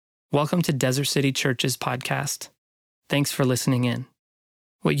Welcome to Desert City Church's podcast. Thanks for listening in.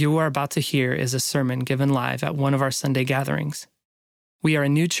 What you are about to hear is a sermon given live at one of our Sunday gatherings. We are a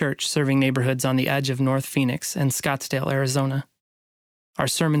new church serving neighborhoods on the edge of North Phoenix and Scottsdale, Arizona. Our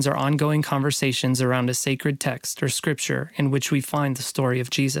sermons are ongoing conversations around a sacred text or scripture in which we find the story of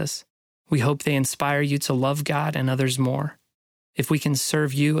Jesus. We hope they inspire you to love God and others more. If we can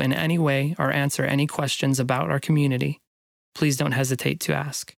serve you in any way or answer any questions about our community, please don't hesitate to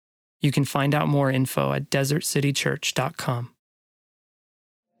ask. You can find out more info at desertcitychurch.com.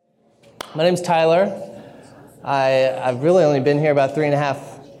 My name's Tyler. I've really only been here about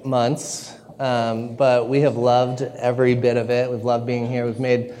 3.5 months, but we have loved every bit of it. We've loved being here. We've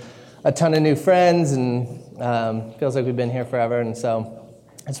made a ton of new friends, and feels like we've been here forever. And so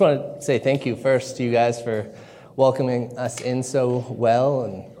I just want to say thank you first to you guys for welcoming us in so well,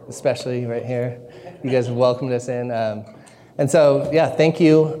 and especially right here. You guys have welcomed us in. And so, yeah, thank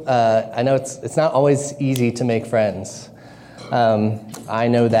you. I know it's not always easy to make friends. I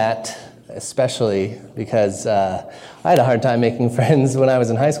know that especially because I had a hard time making friends when I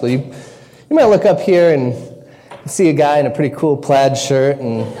was in high school. You might look up here and see a guy in a pretty cool plaid shirt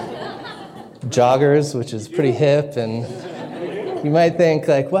and joggers, which is pretty hip, and you might think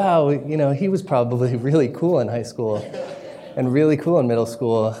like, wow, he was probably really cool in high school and really cool in middle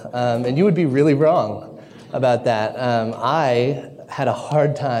school, and you would be really wrong about that. I had a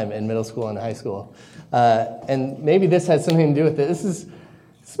hard time in middle school and high school. And maybe this has something to do with it. This is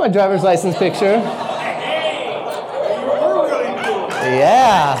my driver's license picture.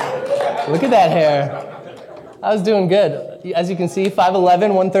 Yeah, look at that hair. I was doing good. As you can see,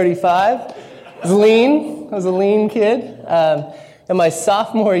 5'11", 135. I was lean. I was a lean kid. In my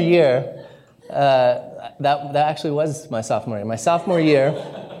sophomore year, that actually was my sophomore year. My sophomore year,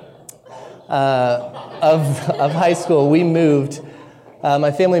 of high school, we moved.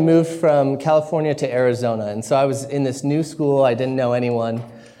 My family moved from California to Arizona, and so I was in this new school. I didn't know anyone,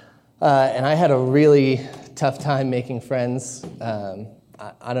 and I had a really tough time making friends.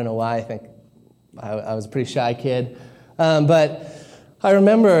 I don't know why. I think I was a pretty shy kid, but I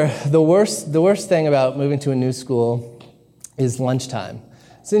remember the worst thing about moving to a new school is lunchtime.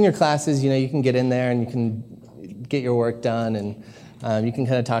 So in your classes, you can get in there and you can get your work done, and you can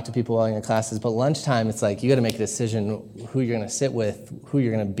kind of talk to people while in your classes, but lunchtime, it's like you got to make a decision who you're going to sit with, who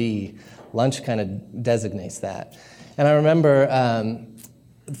you're going to be. Lunch kind of designates that. And I remember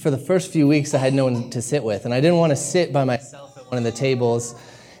for the first few weeks, I had no one to sit with, and I didn't want to sit by myself at one of the tables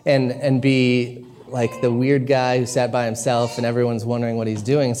and be like the weird guy who sat by himself and everyone's wondering what he's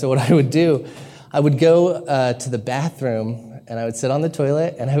doing. So what I would do, I would go to the bathroom, and I would sit on the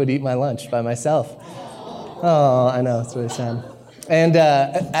toilet, and I would eat my lunch by myself. Oh, I know, it's really sad. And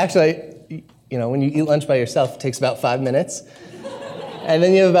actually, when you eat lunch by yourself, it takes about 5 minutes. And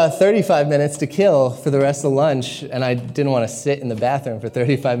then you have about 35 minutes to kill for the rest of the lunch, and I didn't want to sit in the bathroom for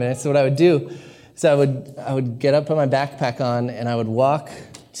 35 minutes. So what I would do is I would get up, put my backpack on, and I would walk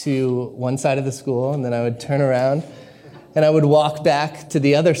to one side of the school, and then I would turn around, and I would walk back to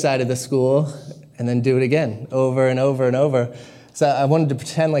the other side of the school, and then do it again, over and over and over. So I wanted to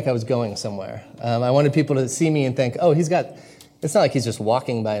pretend like I was going somewhere. I wanted people to see me and think, oh, it's not like he's just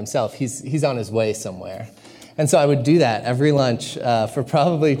walking by himself. He's on his way somewhere. And so I would do that every lunch for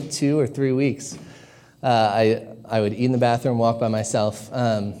probably 2 or 3 weeks. I would eat in the bathroom, walk by myself.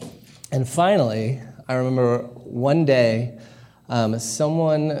 And finally, I remember one day,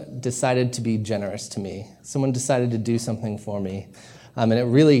 someone decided to be generous to me. Someone decided to do something for me. And it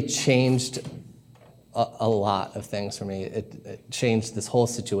really changed a lot of things for me. It changed this whole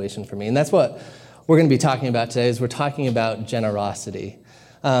situation for me. And that's what we're going to be talking about today. Is we're talking about generosity.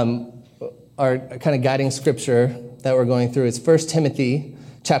 Our kind of guiding scripture that we're going through is 1 Timothy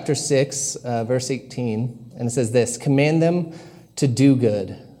chapter 6, verse 18. And it says this: "Command them to do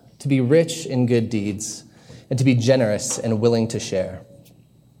good, to be rich in good deeds, and to be generous and willing to share."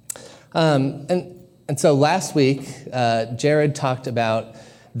 And so last week, Jared talked about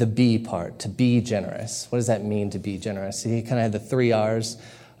the be part, to be generous. What does that mean to be generous? He kind of had the 3 R's.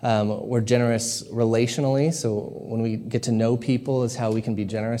 We're generous relationally, so when we get to know people is how we can be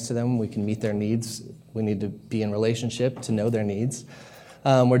generous to them. We can meet their needs. We need to be in relationship to know their needs.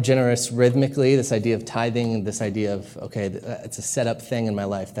 We're generous rhythmically, this idea of tithing, this idea of, okay, it's a set up thing in my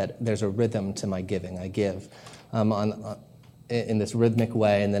life that there's a rhythm to my giving. I give in this rhythmic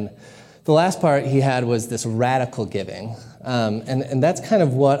way. And then the last part he had was this radical giving. And that's kind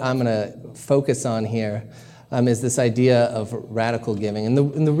of what I'm going to focus on here. Is this idea of radical giving. And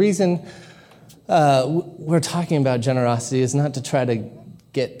the reason we're talking about generosity is not to try to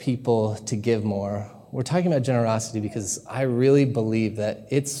get people to give more. We're talking about generosity because I really believe that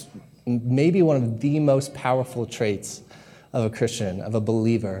it's maybe one of the most powerful traits of a Christian, of a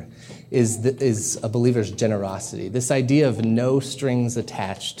believer, is a believer's generosity. This idea of no strings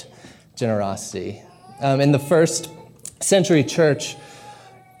attached generosity. In the first century church,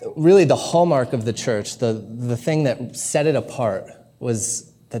 really the hallmark of the church, the thing that set it apart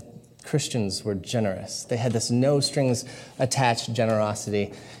was that Christians were generous. They had this no strings attached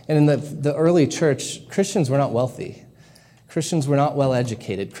generosity. And in the early church, Christians were not wealthy. Christians were not well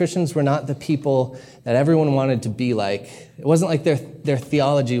educated. Christians were not the people that everyone wanted to be like. It wasn't like their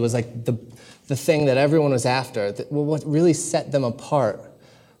theology was like the thing that everyone was after. What really set them apart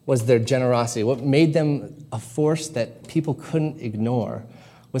was their generosity. What made them a force that people couldn't ignore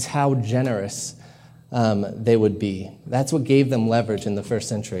was how generous they would be. That's what gave them leverage in the first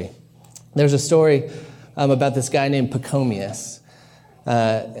century. There's a story about this guy named Pachomius.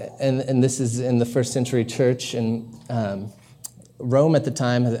 And this is in the first century church. And Rome at the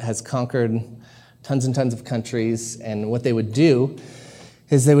time has conquered tons and tons of countries. And what they would do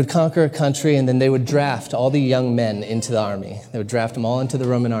is they would conquer a country and then they would draft all the young men into the army. They would draft them all into the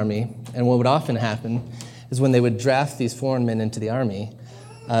Roman army. And what would often happen is when they would draft these foreign men into the army,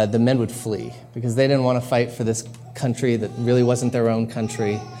 the men would flee because they didn't want to fight for this country that really wasn't their own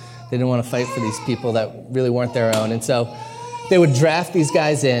country. They didn't want to fight for these people that really weren't their own. And so they would draft these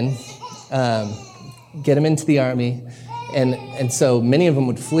guys in, get them into the army, and so many of them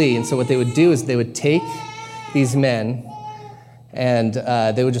would flee. And so what they would do is they would take these men and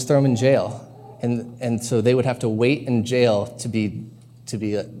they would just throw them in jail. And so they would have to wait in jail to be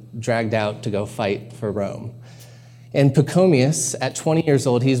dragged out to go fight for Rome. And Pachomius, at 20 years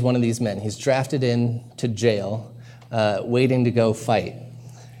old, he's one of these men. He's drafted into jail, waiting to go fight.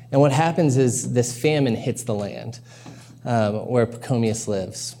 And what happens is this famine hits the land where Pachomius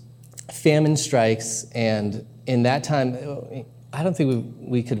lives. Famine strikes, and in that time, I don't think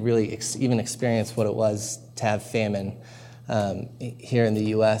we could really even experience what it was to have famine here in the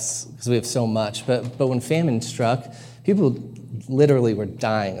U.S. because we have so much. But when famine struck, people literally were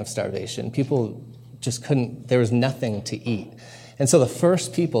dying of starvation. People just couldn't, there was nothing to eat. And so the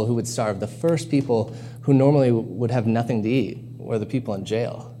first people who would starve, the first people who normally would have nothing to eat were the people in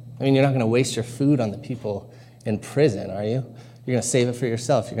jail. I mean, you're not going to waste your food on the people in prison, are you? You're going to save it for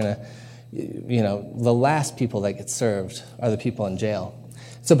yourself. You're going to, the last people that get served are the people in jail.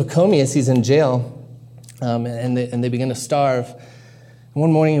 So Pachomius, he's in jail, and they begin to starve. And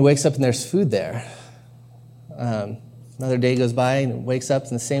one morning he wakes up and there's food there. Another day goes by and he wakes up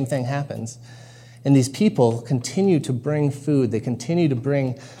and the same thing happens. And these people continue to bring food. They continue to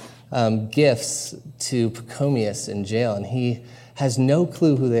bring gifts to Pachomius in jail, and he has no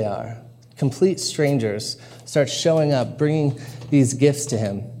clue who they are. Complete strangers start showing up, bringing these gifts to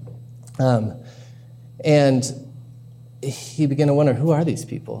him. And he began to wonder, who are these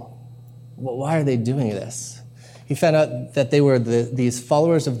people? Well, why are they doing this? He found out that they were these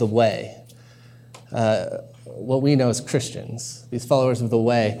followers of the way, what we know as Christians, these followers of the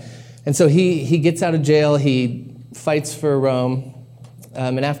way. And so he gets out of jail, he fights for Rome,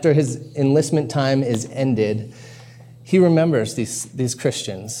 and after his enlistment time is ended, he remembers these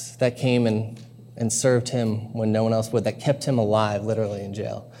Christians that came and served him when no one else would, that kept him alive, literally in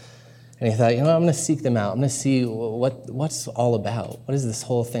jail. And he thought, I'm going to seek them out. I'm going to see what's all about. What is this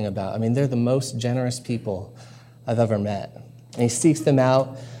whole thing about? I mean, they're the most generous people I've ever met. And he seeks them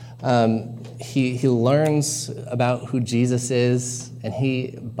out. He learns about who Jesus is, and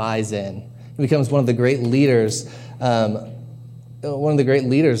he buys in. He becomes one of the great leaders, of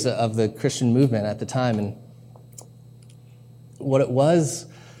the Christian movement at the time. And what it was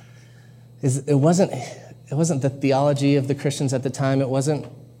is it wasn't the theology of the Christians at the time. It wasn't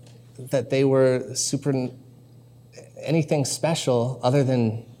that they were anything special other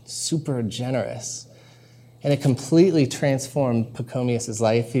than super generous. And it completely transformed Pachomius'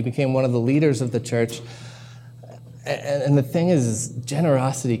 life. He became one of the leaders of the church. And the thing is,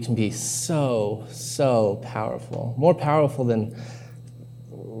 generosity can be so, so powerful. More powerful than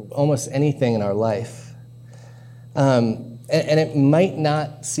almost anything in our life. And it might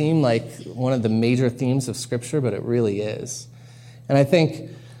not seem like one of the major themes of Scripture, but it really is. And I think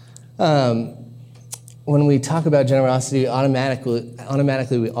when we talk about generosity,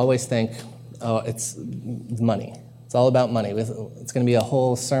 automatically we always think, oh, it's money. It's all about money. It's going to be a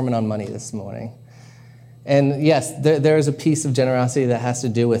whole sermon on money this morning. And yes, there is a piece of generosity that has to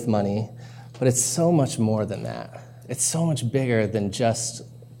do with money, but it's so much more than that. It's so much bigger than just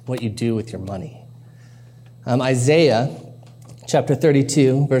what you do with your money. Isaiah chapter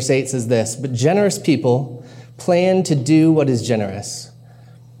 32, verse 8 says this, "But generous people plan to do what is generous,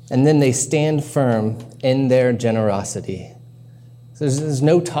 and then they stand firm in their generosity." There's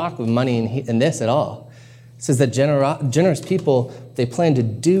no talk of money in this at all. It says that generous people, they plan to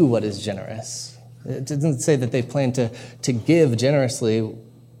do what is generous. It doesn't say that they plan to give generously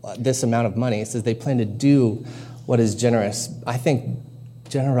this amount of money. It says they plan to do what is generous. I think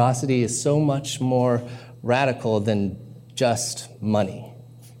generosity is so much more radical than just money,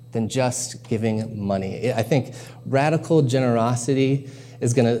 than just giving money. I think radical generosity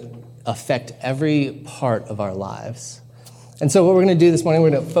is going to affect every part of our lives. And so what we're going to do this morning,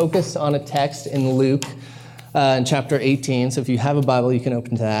 we're going to focus on a text in Luke in chapter 18. So if you have a Bible, you can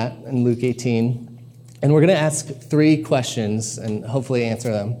open to that in Luke 18. And we're going to ask 3 questions and hopefully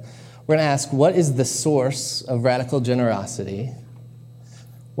answer them. We're going to ask, what is the source of radical generosity?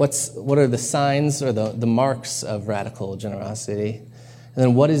 What are the signs or the marks of radical generosity? And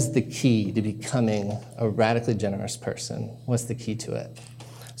then what is the key to becoming a radically generous person? What's the key to it?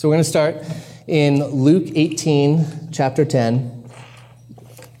 So we're going to start in Luke 18, chapter 10.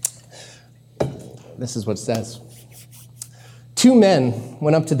 This is what it says. 2 men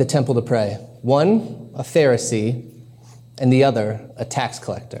went up to the temple to pray. One, a Pharisee, and the other, a tax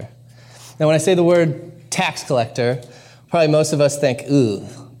collector. Now, when I say the word tax collector, probably most of us think, ooh,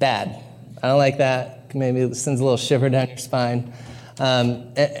 bad. I don't like that. Maybe it sends a little shiver down your spine.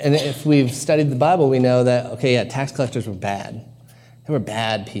 And if we've studied the Bible, we know that, okay, yeah, tax collectors were bad. They were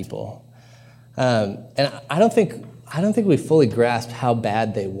bad people. And I don't think we fully grasped how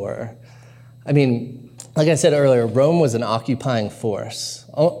bad they were. I mean, like I said earlier, Rome was an occupying force,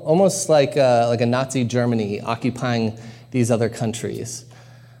 almost like a Nazi Germany occupying these other countries.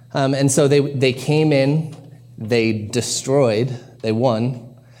 And so they came in, they destroyed, they won,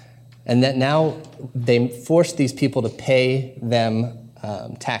 and that now they forced these people to pay them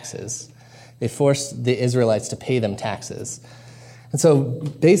taxes. They forced the Israelites to pay them taxes. And so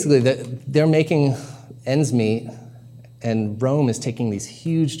basically they're making ends meet, and Rome is taking these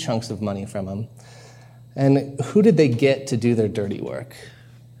huge chunks of money from them. And who did they get to do their dirty work?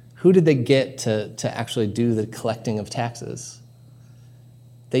 Who did they get to actually do the collecting of taxes?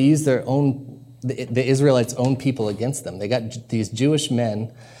 They used the Israelites' own people against them. They got these Jewish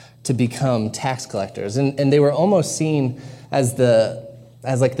men to become tax collectors. And they were almost seen as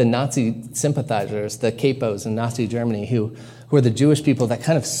like the Nazi sympathizers, the capos in Nazi Germany, who were the Jewish people that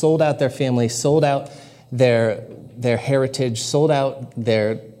kind of sold out their family, sold out their heritage, sold out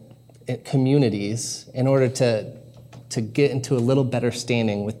their communities in order to get into a little better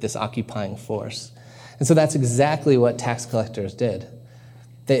standing with this occupying force. And so that's exactly what tax collectors did.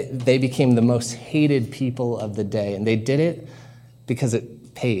 They became the most hated people of the day, and they did it because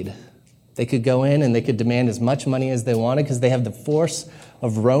it paid. They could go in and they could demand as much money as they wanted because they have the force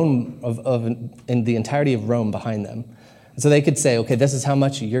of Rome, in the entirety of Rome behind them. And so they could say, okay, this is how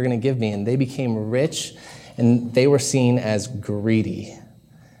much you're going to give me. And they became rich, and they were seen as greedy.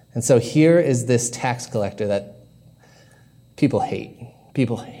 And so here is this tax collector that people hate.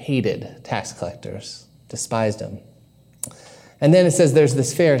 People hated tax collectors, despised them. And then it says there's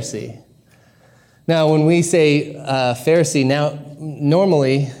this Pharisee. Now, when we say Pharisee, now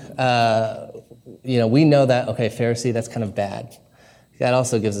normally, we know that, okay, Pharisee, that's kind of bad. That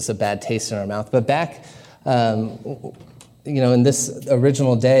also gives us a bad taste in our mouth. But back, in this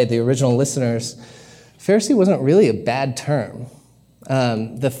original day, the original listeners, Pharisee wasn't really a bad term.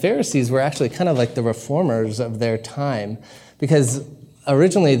 The Pharisees were actually kind of like the reformers of their time, because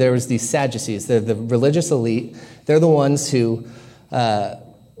originally there was these Sadducees. They're the religious elite. They're the ones who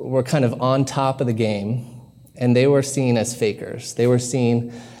were kind of on top of the game, and they were seen as fakers. They were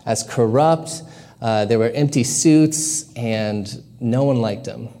seen as corrupt. They were empty suits, and no one liked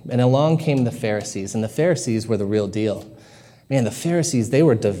them. And along came the Pharisees, and the Pharisees were the real deal. Man, the Pharisees, they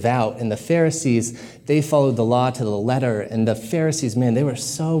were devout, and the Pharisees, they followed the law to the letter, and the Pharisees, man, they were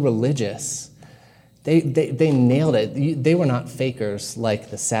so religious. They nailed it. They were not fakers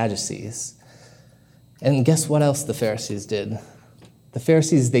like the Sadducees. And guess what else the Pharisees did? The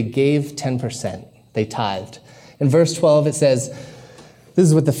Pharisees, they gave 10%. They tithed. In verse 12, it says, this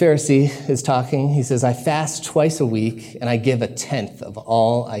is what the Pharisee is talking. He says, I fast twice a week, and I give a tenth of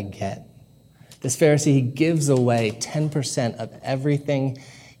all I get. This Pharisee, he gives away 10% of everything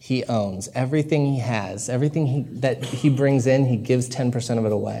he owns, everything he has, everything that he brings in, he gives 10% of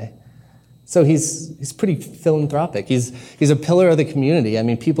it away. So he's pretty philanthropic. He's a pillar of the community. I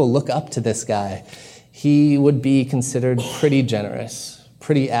mean, people look up to this guy. He would be considered pretty generous,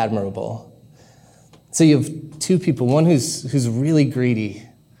 pretty admirable. So you have 2 people, one who's really greedy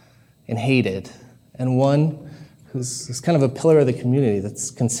and hated, and one who's kind of a pillar of the community that's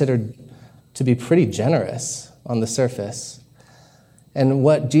considered to be pretty generous on the surface. And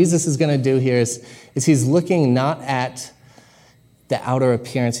what Jesus is going to do here is he's looking not at the outer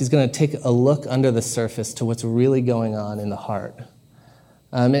appearance. He's going to take a look under the surface to what's really going on in the heart.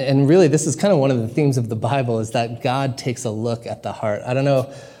 And really, this is kind of one of the themes of the Bible, is that God takes a look at the heart. I don't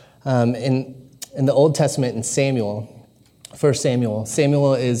know, in the Old Testament, in Samuel, 1 Samuel,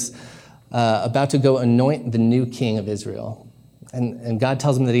 Samuel is about to go anoint the new king of Israel. And God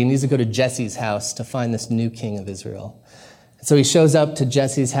tells him that he needs to go to Jesse's house to find this new king of Israel. And so he shows up to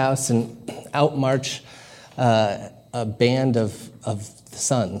Jesse's house, and out march a band of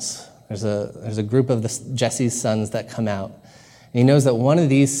sons. There's a group of Jesse's sons that come out. And he knows that one of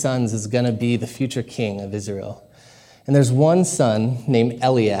these sons is going to be the future king of Israel. And there's one son named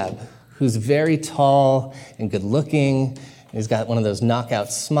Eliab, who's very tall and good looking. He's got one of those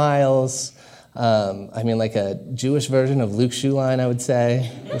knockout smiles. Like a Jewish version of Luke Schuline, I would say.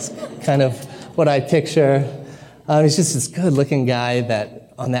 That's kind of what I picture. He's just this good-looking guy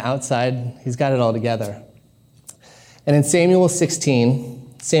that on the outside, he's got it all together. And in Samuel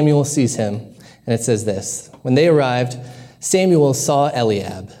 16, Samuel sees him, and it says this: when they arrived, Samuel saw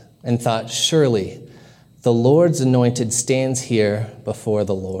Eliab and thought, surely the Lord's anointed stands here before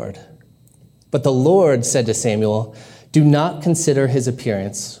the Lord. But the Lord said to Samuel, do not consider his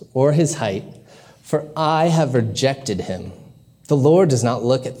appearance or his height, for I have rejected him. The Lord does not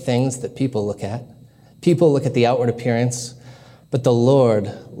look at things that people look at. People look at the outward appearance, but the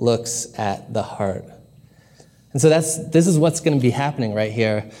Lord looks at the heart. And so this is what's going to be happening right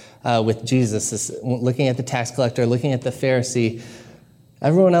here with Jesus, is looking at the tax collector, looking at the Pharisee.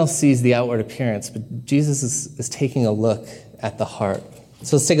 Everyone else sees the outward appearance, but Jesus is taking a look at the heart.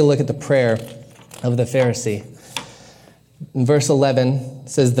 So let's take a look at the prayer of the Pharisee. In verse 11, it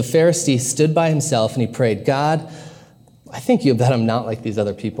says, the Pharisee stood by himself and he prayed, God, I thank you that I'm not like these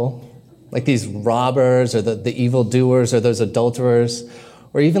other people, like these robbers or the evildoers or those adulterers,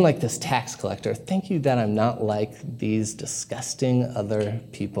 or even like this tax collector. Thank you that I'm not like these disgusting other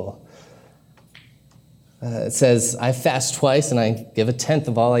people. It says, I fast twice and I give a tenth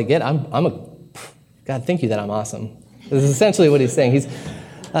of all I get. God, thank you that I'm awesome. This is essentially what he's saying.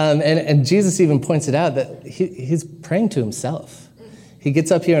 And Jesus even points it out that he's praying to himself. He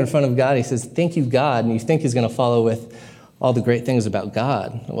gets up here in front of God. He says, thank you, God. And you think he's going to follow with all the great things about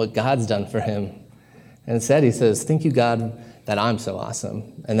God and what God's done for him. And instead he says, thank you, God, that I'm so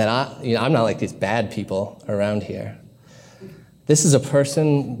awesome and that I'm not like these bad people around here. This is a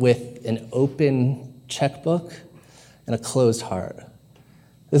person with an open checkbook and a closed heart.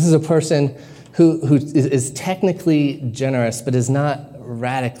 This is a person who is technically generous, but is not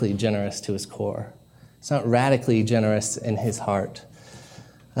radically generous to his core. He's not radically generous in his heart.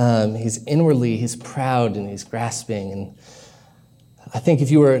 He's proud and he's grasping. And I think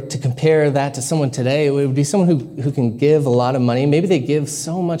if you were to compare that to someone today, it would be someone who can give a lot of money. Maybe they give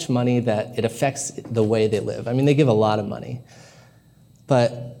so much money that it affects the way they live. I mean, they give a lot of money,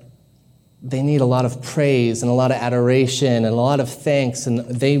 but they need a lot of praise and a lot of adoration and a lot of thanks, and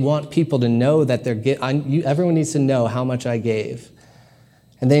they want people to know that everyone needs to know how much I gave.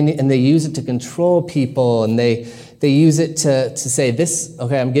 And they use it to control people, and they use it to say, this,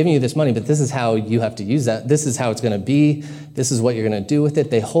 okay, I'm giving you this money, but this is how you have to use that. This is how it's going to be. This is what you're going to do with it.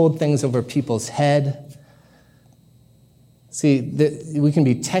 They hold things over people's head. See, we can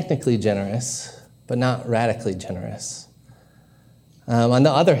be technically generous, but not radically generous. On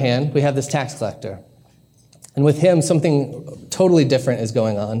the other hand, we have this tax collector. And with him, something totally different is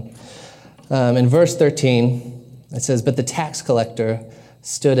going on. In verse 13, it says, but the tax collector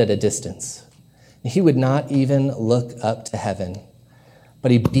stood at a distance. He would not even look up to heaven,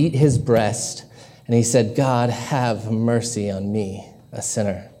 but he beat his breast and he said, God, have mercy on me, a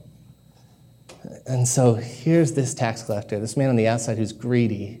sinner. And so here's this tax collector, this man on the outside who's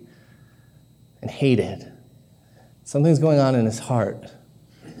greedy and hated. Something's going on in his heart,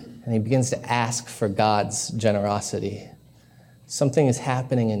 and he begins to ask for God's generosity. Something is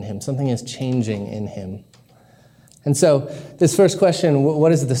happening in him. Something is changing in him. And so this first question,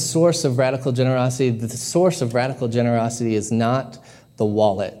 what is the source of radical generosity? The source of radical generosity is not the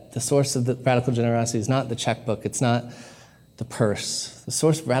wallet. The source of the radical generosity is not the checkbook. It's not the purse. The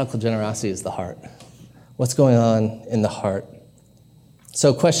source of radical generosity is the heart. What's going on in the heart?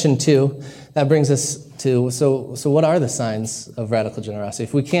 So question 2, that brings us to, so what are the signs of radical generosity?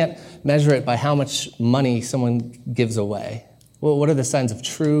 If we can't measure it by how much money someone gives away, well, what are the signs of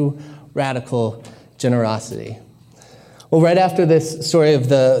true radical generosity? Well, right after this story of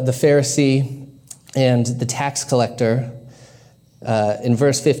the Pharisee and the tax collector, in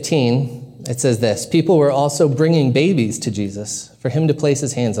verse 15, it says this, people were also bringing babies to Jesus for him to place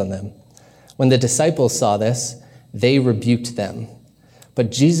his hands on them. When the disciples saw this, they rebuked them.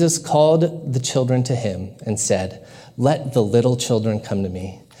 But Jesus called the children to him and said, "Let the little children come to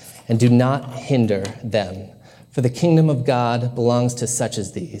me, and do not hinder them, for the kingdom of God belongs to such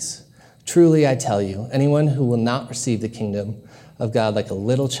as these. Truly, I tell you, anyone who will not receive the kingdom of God like a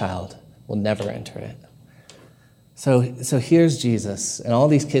little child will never enter it." So here's Jesus, and all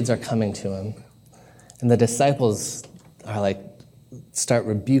these kids are coming to him, and the disciples are like, start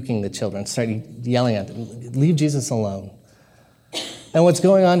rebuking the children, start yelling at them, "Leave Jesus alone." And what's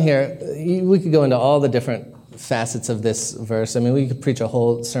going on here, we could go into all the different facets of this verse. I mean, we could preach a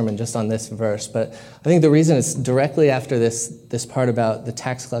whole sermon just on this verse, but I think the reason it's directly after this part about the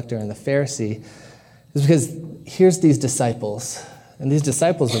tax collector and the Pharisee is because here's these disciples, and these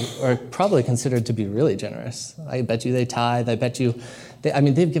disciples are probably considered to be really generous. I bet you they tithe. I bet you,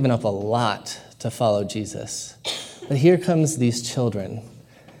 they've given up a lot to follow Jesus. But here comes these children,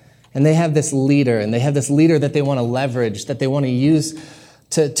 and they have this leader, that they want to leverage, that they want to use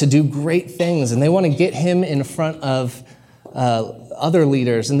to do great things, and they want to get him in front of other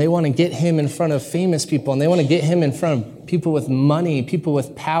leaders, and they want to get him in front of famous people, and they want to get him in front of people with money, people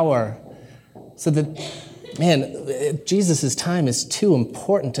with power, so that, Jesus' time is too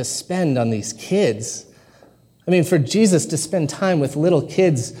important to spend on these kids. I mean, for Jesus to spend time with little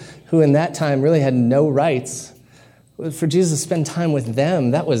kids who in that time really had no rights, for Jesus to spend time with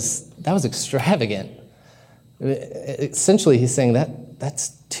them, that was extravagant. Essentially, he's saying that's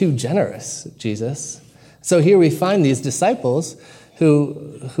too generous, Jesus. So here we find these disciples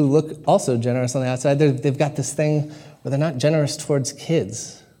who look also generous on the outside. They've got this thing where they're not generous towards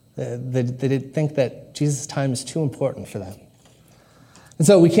kids. They think that Jesus' time is too important for them. And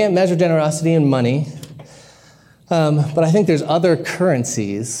so we can't measure generosity in money, but I think there's other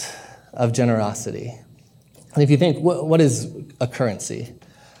currencies of generosity. And if you think, what is a currency?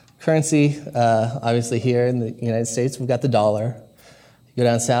 Currency, obviously here in the United States, we've got the dollar. You go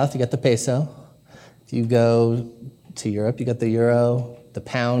down south, you got the peso. If you go to Europe, you got the euro, the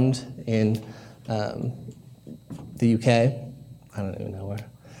pound in the UK. I don't even know where.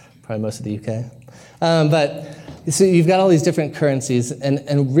 Probably most of the UK. But so you've got all these different currencies,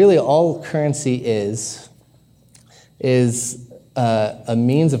 and really all currency is a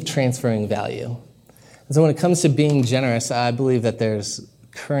means of transferring value. And so when it comes to being generous, I believe that there's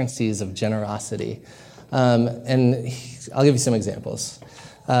currencies of generosity. And I'll give you some examples.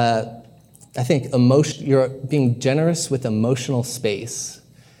 I think you're being generous with emotional space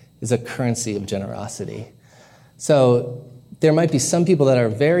is a currency of generosity. So there might be some people that are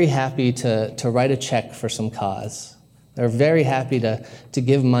very happy to write a check for some cause. They're very happy to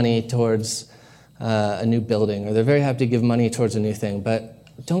give money towards a new building, or they're very happy to give money towards a new thing, but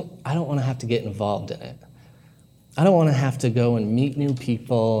I don't want to have to get involved in it. I don't want to have to go and meet new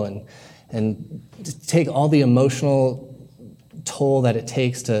people and take all the emotional toll that it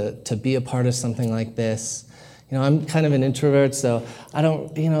takes to be a part of something like this. I'm kind of an introvert, so I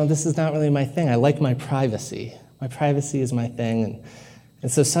don't, this is not really my thing. I like my privacy. My privacy is my thing.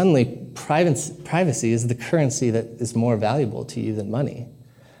 And so suddenly privacy is the currency that is more valuable to you than money.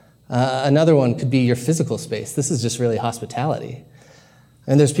 Another one could be your physical space. This is just really hospitality.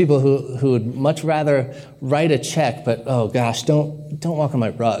 And there's people who would much rather write a check, but oh gosh, don't walk on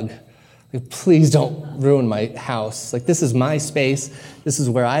my rug. Like, please don't ruin my house. Like, this is my space. This is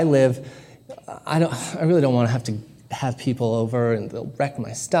where I live. I really don't want to have people over and they'll wreck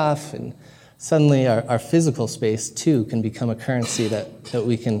my stuff. And suddenly our physical space too can become a currency that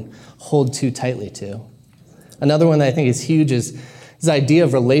we can hold too tightly to. Another one that I think is huge is this idea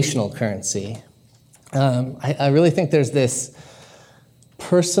of relational currency. I really think there's this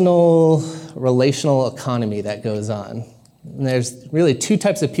personal relational economy that goes on. And there's really two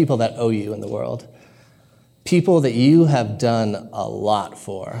types of people that owe you in the world. People that you have done a lot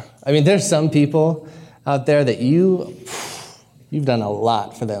for. I mean, there's some people out there that you've done a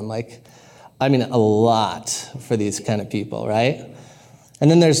lot for them. A lot for these kind of people, right? And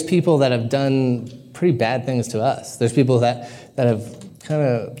then there's people that have done pretty bad things to us. There's people that have kind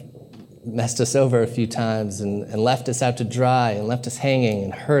of messed us over a few times and left us out to dry and left us hanging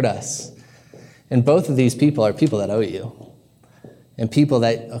and hurt us. And both of these people are people that owe you. And people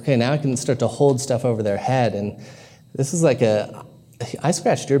that, okay, now I can start to hold stuff over their head. And this is like I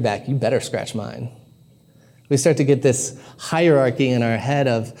scratched your back, you better scratch mine. We start to get this hierarchy in our head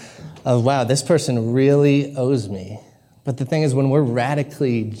of wow, this person really owes me. But the thing is, when we're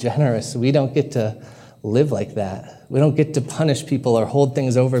radically generous, we don't get to live like that. We don't get to punish people or hold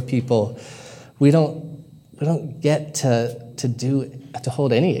things over people. We don't get to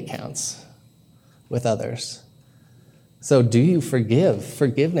hold any accounts with others. So do you forgive?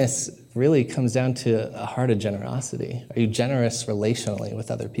 Forgiveness really comes down to a heart of generosity. Are you generous relationally with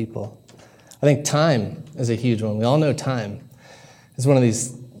other people? I think time is a huge one. We all know time is one of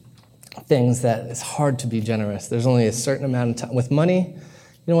these things that it's hard to be generous. There's only a certain amount of time. With money,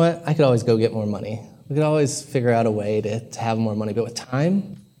 you know what? I could always go get more money. We could always figure out a way to have more money. But with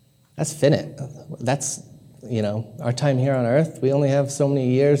time, that's finite. That's, our time here on earth, we only have so many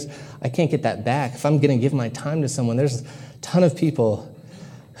years. I can't get that back. If I'm going to give my time to someone, there's a ton of people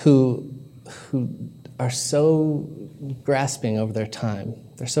who are so grasping over their time.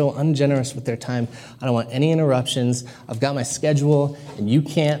 They're so ungenerous with their time. I don't want any interruptions. I've got my schedule, and you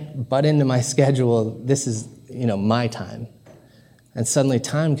can't butt into my schedule. This is, my time. And suddenly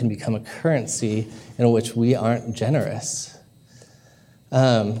time can become a currency in which we aren't generous.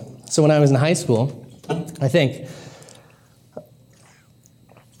 So when I was in high school, I think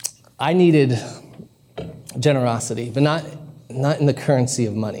I needed generosity, but not in the currency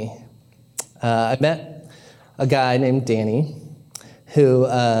of money. I met a guy named Danny who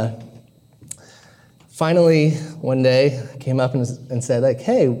finally one day came up and said, like,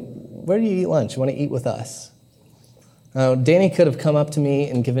 hey, where do you eat lunch? You want to eat with us? Danny could have come up to me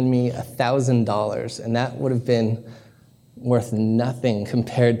and given me $1,000, and that would have been worth nothing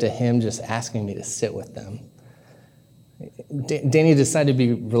compared to him just asking me to sit with them. Danny decided to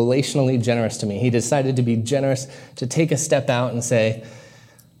be relationally generous to me. He decided to be generous, to take a step out and say,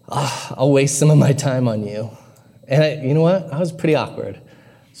 I'll waste some of my time on you. And you know what? I was pretty awkward. It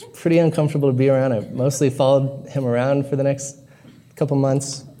was pretty uncomfortable to be around. I mostly followed him around for the next couple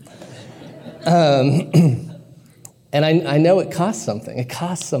months. And I know it costs something. It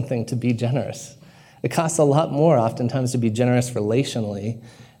costs something to be generous. It costs a lot more oftentimes to be generous relationally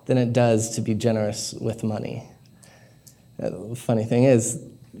than it does to be generous with money. The funny thing is,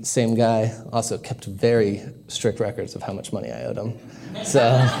 same guy also kept very strict records of how much money I owed him. So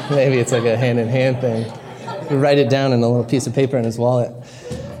maybe it's like a hand-in-hand thing. He'd write it down in a little piece of paper in his wallet.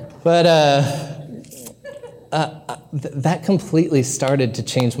 But that completely started to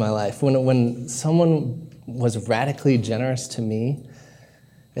change my life. When someone was radically generous to me,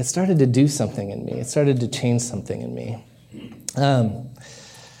 it started to do something in me. It started to change something in me.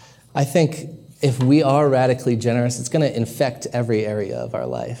 I think if we are radically generous, it's going to infect every area of our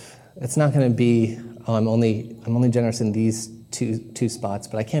life. It's not going to be, I'm only generous in these two spots,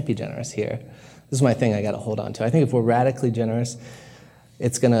 but I can't be generous here. This is my thing I got to hold on to. I think if we're radically generous,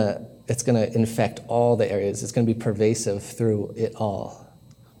 it's going to infect all the areas. It's going to be pervasive through it all.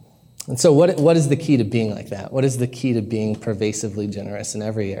 And so what is the key to being like that? What is the key to being pervasively generous in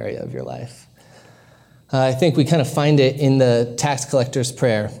every area of your life? I think we kind of find it in the tax collector's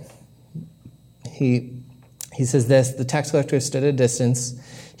prayer. He says this: the tax collector stood at a distance.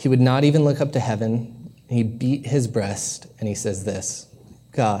 He would not even look up to heaven. He beat his breast, and he says this: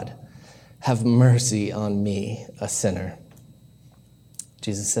 God, have mercy on me, a sinner.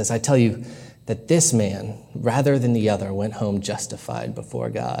 Jesus says, I tell you that this man, rather than the other, went home justified before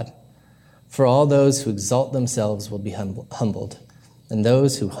God. For all those who exalt themselves will be humbled, and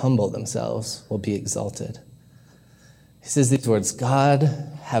those who humble themselves will be exalted. He says these words: God,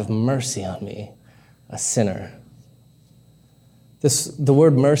 have mercy on me, a sinner. The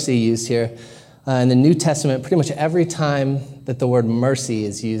word mercy used here in the New Testament, pretty much every time that the word mercy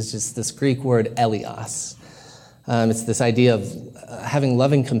is used, is this Greek word elios. It's this idea of having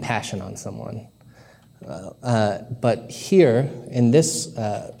loving compassion on someone. But here, in this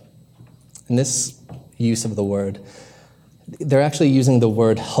use of the word, they're actually using the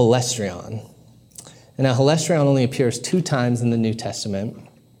word hilasterion. And now hilasterion only appears 2 times in the New Testament.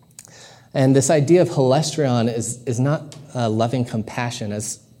 And this idea of hilasterion is not loving compassion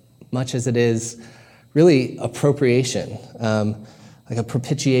as much as it is really appropriation, like a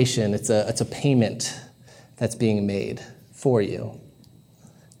propitiation. It's a payment that's being made for you.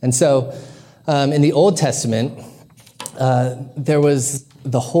 And so in the Old Testament, there was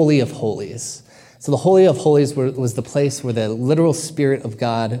the Holy of Holies. So the Holy of Holies was the place where the literal Spirit of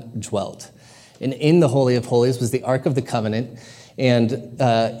God dwelt. And in the Holy of Holies was the Ark of the Covenant. And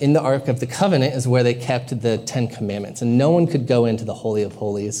in the Ark of the Covenant is where they kept the 10 Commandments. And no one could go into the Holy of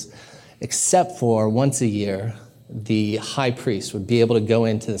Holies except for once a year, the high priest would be able to go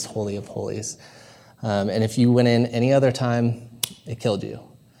into this Holy of Holies. And if you went in any other time, it killed you.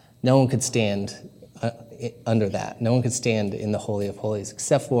 No one could stand under that. No one could stand in the Holy of Holies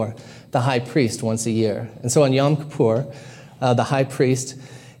except for the high priest once a year. And so on Yom Kippur, the high priest,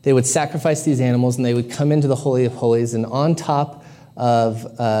 they would sacrifice these animals and they would come into the Holy of Holies, and on top of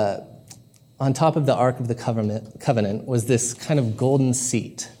the Ark of the Covenant was this kind of golden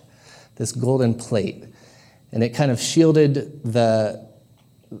seat, this golden plate. And it kind of shielded the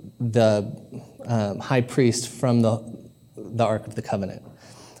the high priest from the Ark of the Covenant.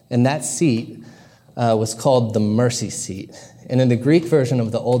 And that seat was called the mercy seat. And in the Greek version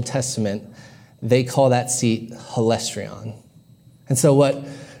of the Old Testament, they call that seat Helestrion. And so what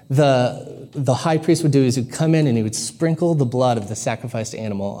the high priest would do is he'd come in and he would sprinkle the blood of the sacrificed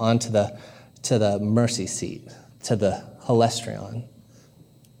animal onto the mercy seat, to the Helestrion.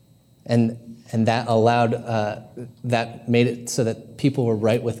 And that allowed, that made it so that people were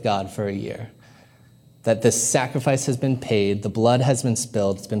right with God for a year. That this sacrifice has been paid, the blood has been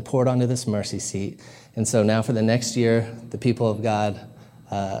spilled, it's been poured onto this mercy seat. And so now for the next year, the people of God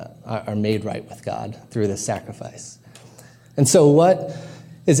are made right with God through this sacrifice. And so what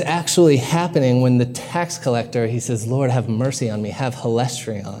is actually happening when the tax collector, he says, Lord, have mercy on me, have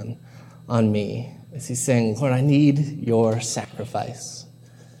Helestrion on me, is he's saying, Lord, I need your sacrifice.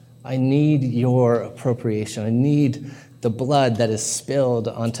 I need your appropriation. I need the blood that is spilled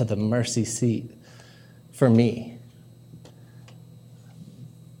onto the mercy seat for me.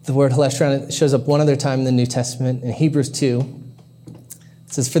 The word Helestrion shows up one other time in the New Testament in Hebrews 2.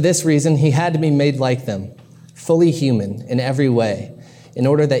 It says, for this reason, he had to be made like them, fully human in every way, in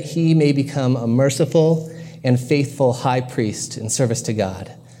order that he may become a merciful and faithful high priest in service to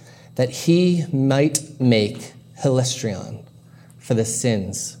God, that he might make Helestrion for the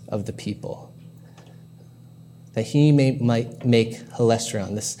sins of the people. That he might make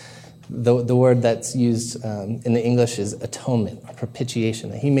Helestrion. The word that's used in the English is atonement, or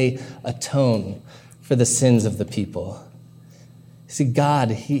propitiation, that he may atone for the sins of the people. See, God,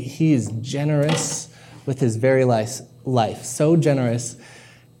 he is generous with his very life, so generous,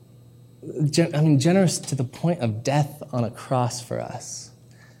 generous to the point of death on a cross for us.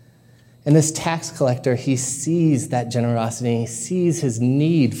 And this tax collector, he sees that generosity, he sees his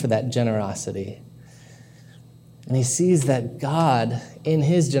need for that generosity. And he sees that God, in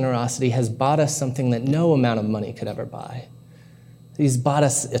his generosity, has bought us something that no amount of money could ever buy. He's bought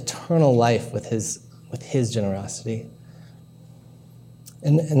us eternal life with his generosity.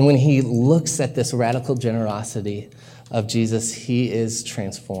 And when he looks at this radical generosity of Jesus, he is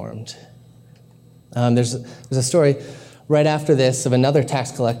transformed. There's a story right after this of another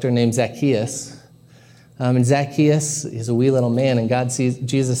tax collector named Zacchaeus. And Zacchaeus is a wee little man, and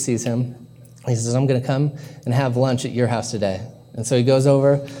Jesus sees him. He says, I'm going to come and have lunch at your house today. And so he goes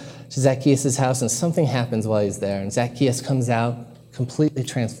over to Zacchaeus' house, and something happens while he's there. And Zacchaeus comes out completely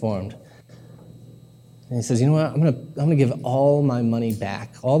transformed. And he says, you know what, I'm going to give all my money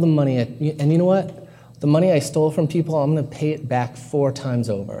back, all the money, and you know what? The money I stole from people, I'm going to pay it back 4 times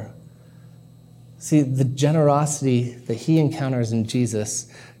over. See, the generosity that he encounters in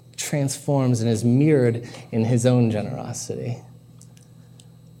Jesus transforms and is mirrored in his own generosity.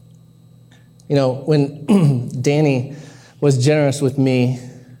 You know, when Danny was generous with me,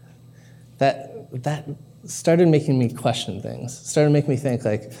 that started making me question things. Started making me think,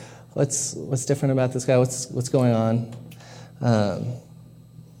 like, what's different about this guy? What's going on?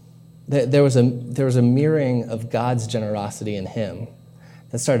 There was a mirroring of God's generosity in him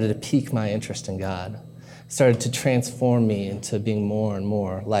that started to pique my interest in God. It started to transform me into being more and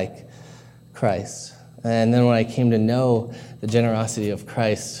more like Christ. And then when I came to know the generosity of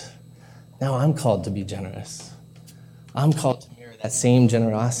Christ, now I'm called to be generous. I'm called to mirror that same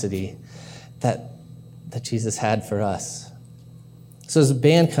generosity that Jesus had for us. So as the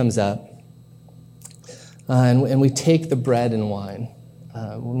band comes up, and we take the bread and wine,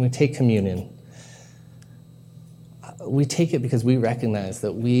 when we take communion, we take it because we recognize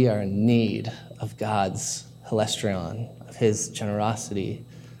that we are in need of God's Helestrion, of his generosity,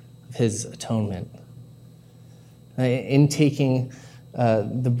 of his atonement. In taking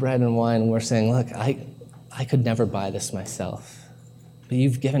the bread and wine, we're saying, look, I could never buy this myself, but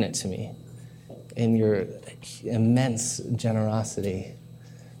you've given it to me in your immense generosity.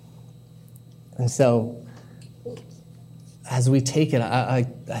 And so as we take it, I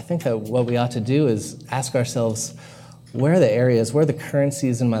think that what we ought to do is ask ourselves, where are the areas, where are the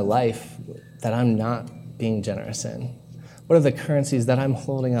currencies in my life that I'm not being generous in? What are the currencies that I'm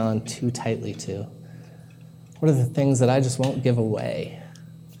holding on too tightly to? What are the things that I just won't give away?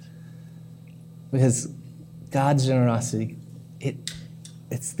 Because God's generosity,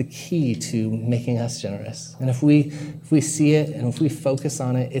 it's the key to making us generous. And if we see it and if we focus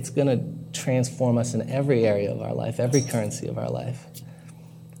on it, it's going to transform us in every area of our life, every currency of our life.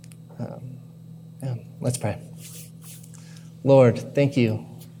 Let's pray. Lord, thank you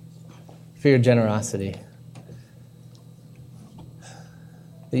for your generosity.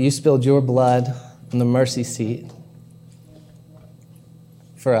 That you spilled your blood on the mercy seat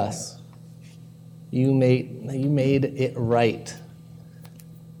for us. You made it right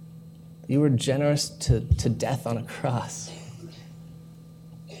You were generous to death on a cross.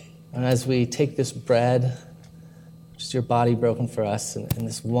 And as we take this bread, which is your body broken for us, and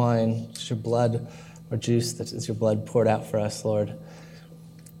this wine, which is your blood or juice that is your blood poured out for us, Lord,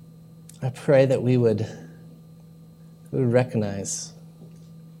 I pray that we would recognize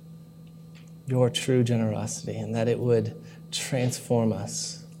your true generosity and that it would transform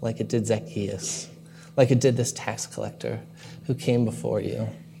us like it did Zacchaeus, like it did this tax collector who came before you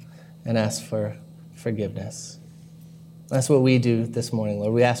and asked for forgiveness. That's what we do this morning,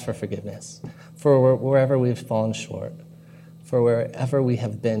 Lord. We ask for forgiveness for wherever we've fallen short, for wherever we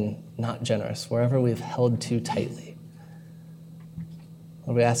have been not generous, wherever we've held too tightly.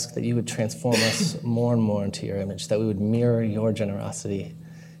 Lord, we ask that you would transform us more and more into your image, that we would mirror your generosity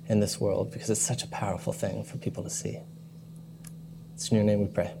in this world, because it's such a powerful thing for people to see. It's in your name we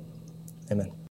pray. Amen.